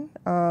Yen.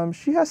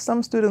 She has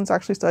some students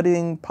actually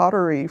studying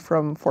pottery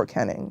from Fort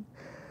Canning.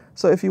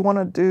 So if you want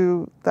to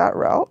do that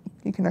route,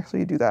 you can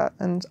actually do that.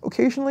 And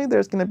occasionally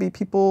there's going to be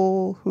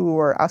people who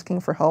are asking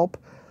for help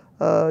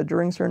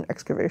during certain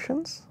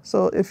excavations.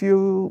 So if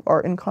you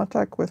are in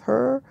contact with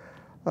her,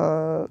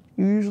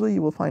 usually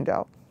you will find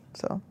out.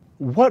 So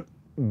What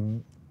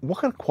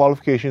kind of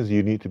qualifications do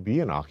you need to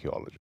be an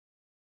archaeologist?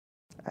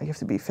 you have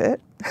to be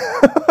fit.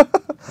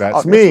 That's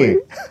Obviously.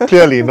 me.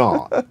 Clearly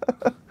not.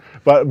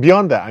 But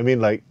beyond that, I mean,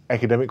 like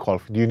academic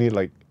do you need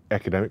like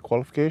academic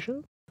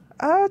qualifications?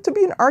 To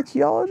be an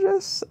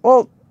archaeologist,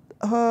 well,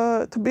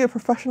 to be a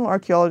professional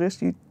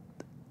archaeologist, you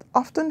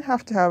often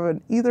have to have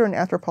either an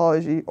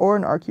anthropology or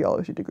an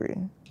archaeology degree.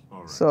 All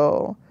right.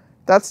 So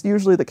that's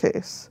usually the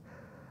case.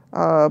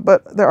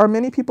 But there are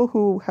many people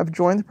who have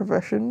joined the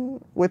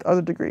profession with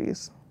other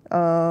degrees.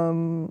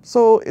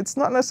 So it's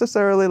not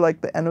necessarily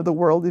like the end of the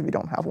world if you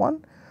don't have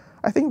one.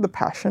 I think the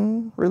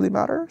passion really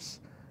matters.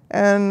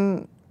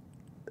 And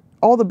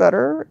all the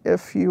better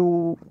if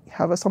you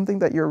have something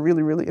that you're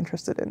really, really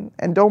interested in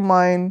and don't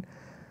mind,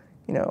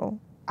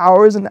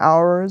 hours and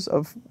hours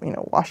of,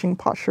 washing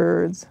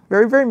potsherds,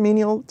 very, very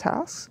menial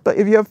tasks. But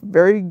if you have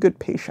very good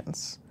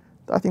patience,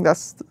 I think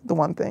that's the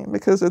one thing,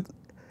 because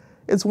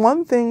it's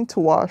one thing to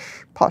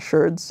wash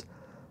potsherds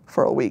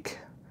for a week.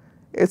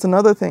 It's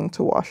another thing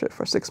to wash it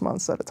for 6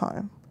 months at a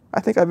time. I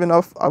think I've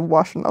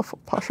washed enough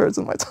potsherds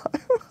in my time.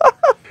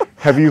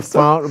 Have you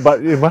found?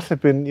 But it must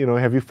have been.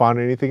 Have you found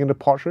anything in the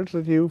potsherds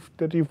that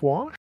you've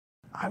washed?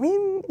 I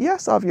mean,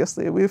 yes,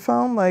 obviously. We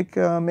found like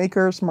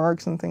maker's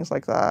marks and things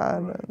like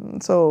that. Right.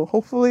 And so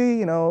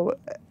hopefully,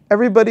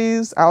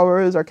 everybody's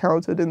hours are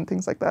counted and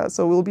things like that.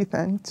 So we'll be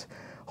thanked.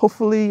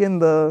 Hopefully in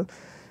the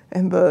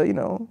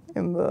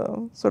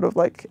sort of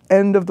like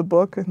end of the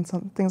book and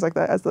some things like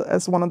that as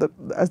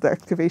the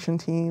excavation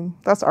team.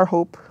 That's our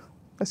hope.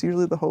 That's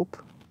usually the hope.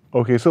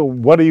 Okay, so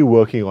what are you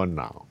working on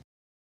now?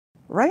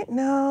 Right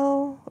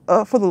now,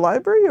 for the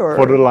library or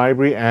for the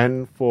library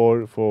and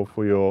for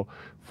your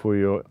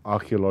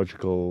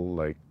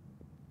archaeological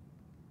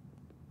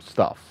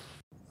stuff.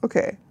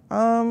 Okay.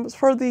 I'll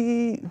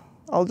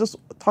just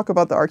talk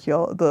about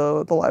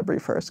the library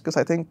first, because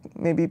I think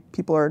maybe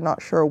people are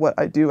not sure what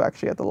I do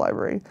actually at the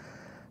library.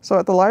 So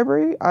at the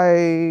library,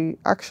 I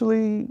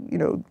actually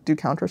do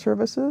counter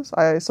services.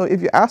 So if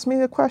you ask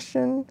me a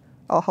question,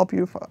 I'll help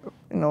you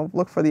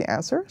look for the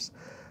answers.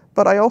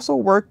 But I also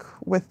work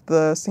with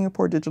the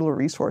Singapore Digital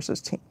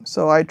Resources team.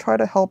 So I try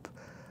to help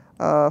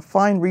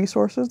find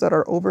resources that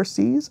are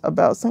overseas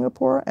about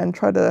Singapore and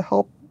try to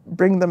help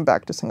bring them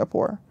back to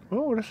Singapore.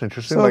 Oh, that's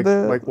interesting. So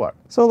like what?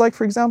 So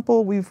for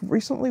example, we've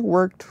recently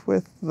worked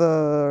with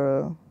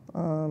the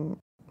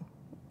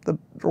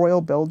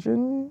Royal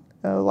Belgian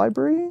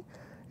Library.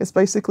 It's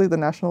basically the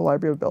National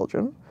Library of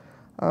Belgium.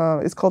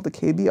 It's called the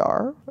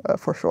KBR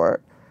for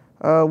short.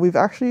 We've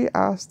actually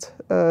asked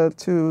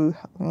to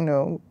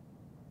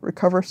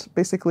recover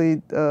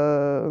basically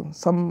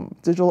some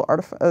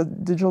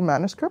digital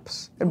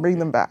manuscripts and bring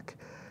them back,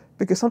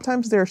 because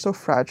sometimes they're so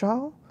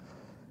fragile,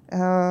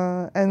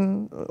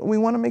 and we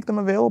want to make them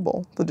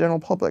available to the general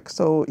public.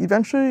 So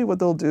eventually what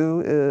they'll do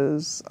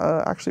is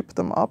actually put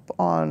them up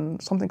on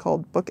something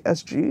called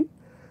BookSG,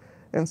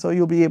 and so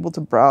you'll be able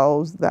to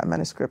browse that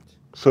manuscript.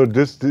 So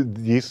this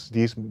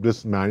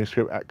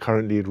manuscript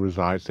currently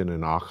resides in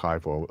an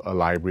archive or a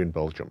library in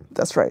Belgium.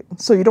 That's right.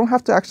 So you don't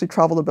have to actually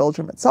travel to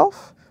Belgium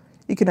itself.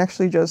 You can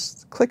actually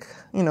just click,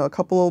 a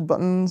couple of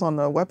buttons on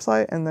the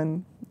website, and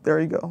then there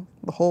you go,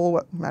 the whole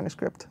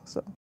manuscript.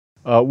 So,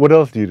 what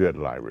else do you do at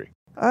the library?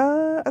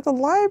 At the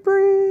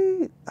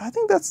library, I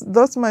think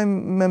that's my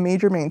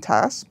main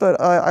task. But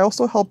I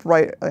also help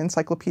write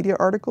encyclopedia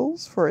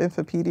articles for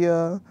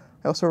Infopedia.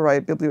 I also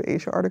write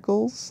BiblioAsia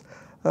articles.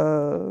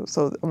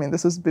 So I mean,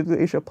 this is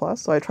BiblioAsia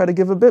Plus, so I try to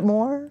give a bit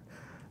more.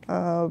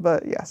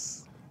 But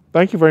yes.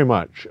 Thank you very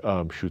much,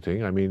 Shu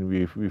Ting. I mean,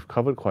 we've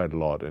covered quite a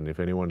lot, and if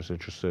anyone is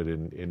interested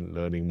in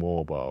learning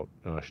more about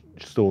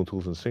stone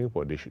tools in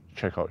Singapore, they should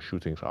check out Shu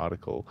Ting's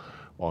article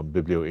on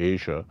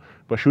BiblioAsia.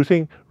 But Shu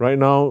Ting, right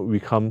now we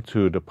come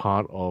to the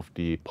part of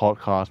the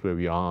podcast where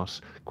we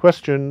ask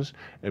questions,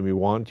 and we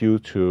want you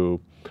to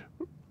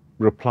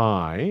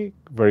reply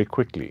very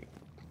quickly,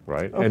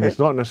 right? Okay. And it's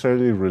not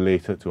necessarily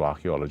related to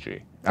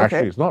archaeology. Actually,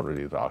 Okay. It's not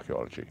related to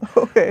archaeology.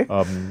 Okay.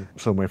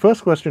 So my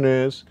first question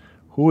is,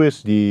 who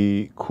is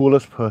the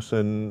coolest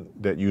person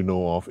that you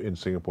know of in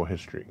Singapore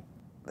history?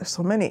 There's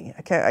so many.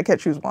 I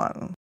can't choose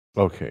one.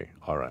 Okay,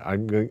 all right.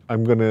 I'm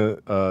gonna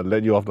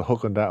let you off the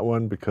hook on that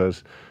one,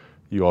 because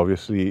you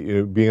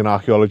obviously, being an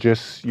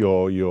archaeologist,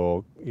 there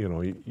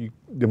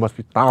must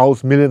be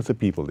millions of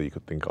people that you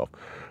could think of.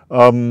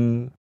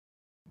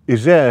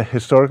 Is there a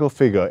historical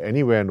figure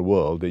anywhere in the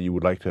world that you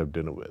would like to have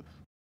dinner with?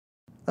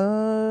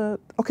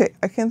 Okay,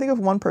 I can think of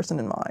one person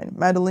in mind,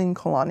 Madeleine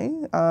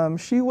Kolani.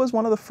 She was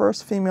one of the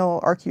first female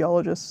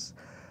archaeologists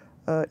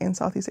in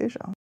Southeast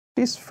Asia.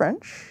 She's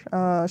French.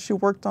 She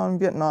worked on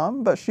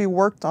Vietnam, but she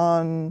worked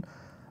on,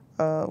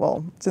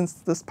 since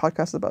this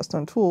podcast is about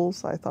stone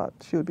tools, I thought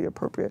she would be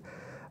appropriate.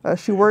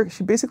 She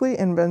basically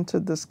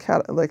invented this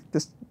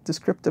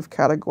descriptive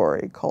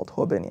category called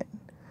Hobenian.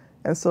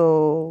 And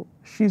so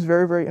she's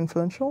very, very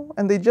influential.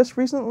 And they just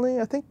recently,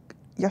 I think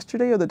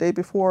yesterday or the day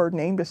before,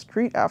 named a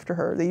street after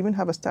her. They even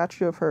have a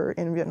statue of her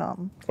in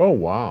Vietnam. Oh,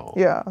 wow.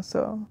 Yeah,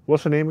 so.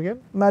 What's her name again?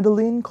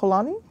 Madeleine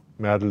Kolani?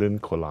 Madeleine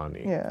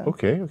Kolani. Yeah.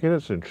 Okay,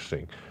 that's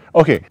interesting.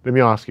 Okay, let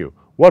me ask you,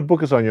 what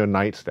book is on your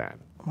nightstand?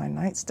 My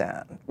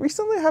nightstand.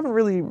 Recently, I haven't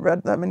really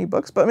read that many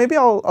books, but maybe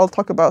I'll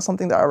talk about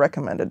something that I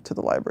recommended to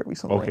the library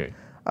recently. Okay.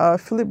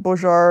 Philippe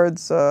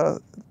Bourgeard's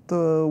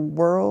The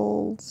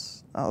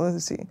Worlds.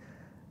 Let's see.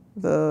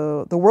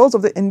 The Worlds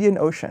of the Indian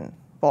Ocean,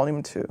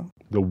 Volume 2.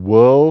 The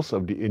Worlds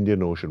of the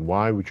Indian Ocean.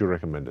 Why would you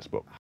recommend this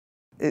book?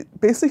 It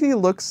basically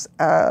looks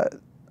at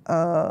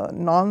a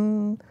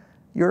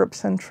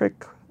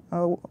non-Europe-centric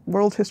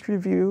world history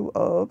view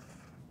of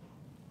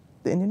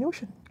the Indian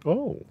Ocean.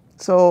 Oh.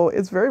 So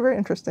it's very, very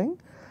interesting.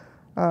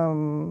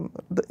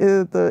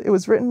 It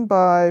was written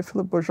by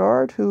Philippe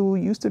Bourgeard, who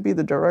used to be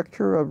the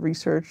director of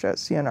research at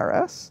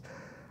CNRS.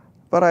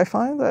 But I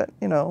find that,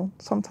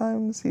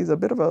 sometimes he's a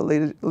bit of a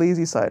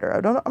lazy cider.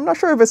 I'm not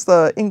sure if it's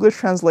the English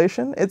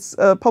translation. It's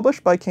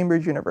published by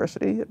Cambridge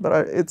University,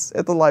 but it's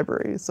at the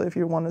library, so if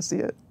you want to see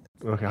it.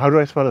 Okay, how do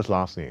I spell his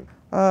last name?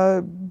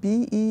 Beaujard.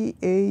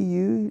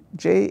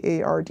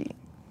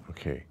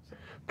 Okay.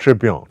 Très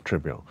bien.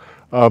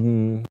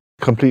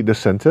 Complete the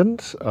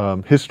sentence.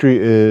 History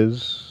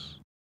is...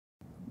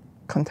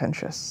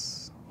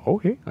 contentious.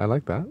 Okay, I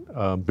like that.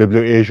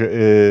 BiblioAsia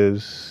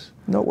is...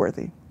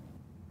 noteworthy.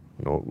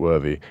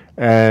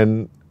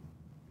 And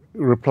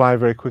reply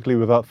very quickly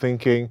without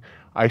thinking.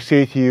 I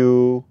say to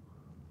you,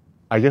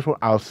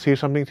 I'll say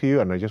something to you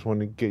and I just want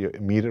to get your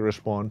immediate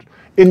response.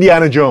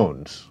 Indiana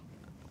Jones.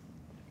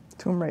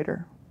 Tomb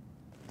Raider.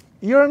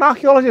 You're an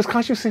archaeologist,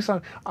 can't you say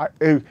something?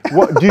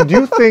 What, do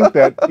you think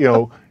that,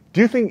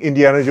 do you think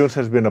Indiana Jones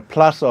has been a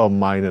plus or a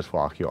minus for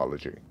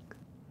archaeology?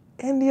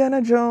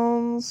 Indiana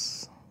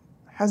Jones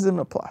has been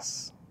a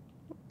plus.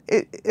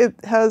 It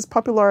has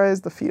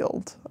popularized the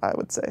field, I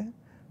would say,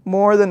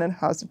 more than it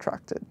has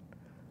detracted.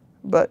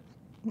 But,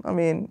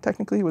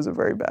 technically he was a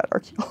very bad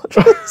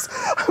archaeologist.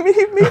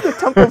 He made the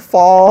temple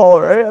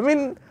fall, right?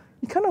 You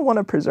kind of want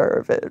to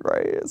preserve it,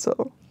 right?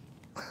 So.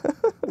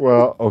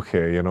 Well,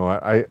 okay,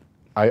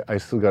 I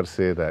still got to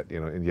say that,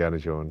 Indiana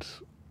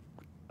Jones,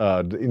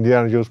 the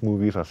Indiana Jones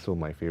movies are still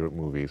my favorite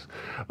movies.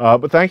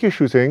 But thank you,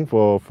 Shu Ting,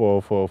 for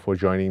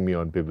joining me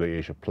on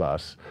BiblioAsia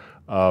Plus.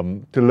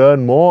 To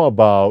learn more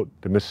about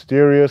the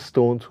mysterious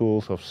stone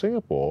tools of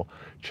Singapore,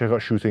 check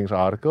out Shu Ting's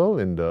article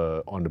on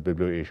the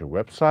BiblioAsia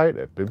website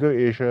at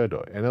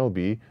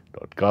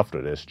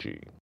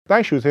biblioasia.nlb.gov.sg.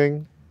 Thanks, Shu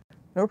Ting.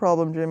 No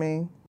problem,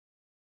 Jimmy.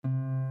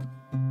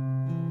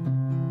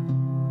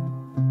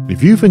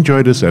 If you've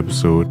enjoyed this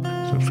episode,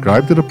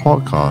 subscribe to the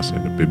podcast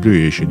and the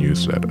BiblioAsia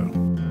newsletter.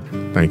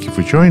 Thank you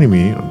for joining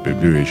me on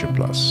BiblioAsia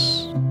Plus.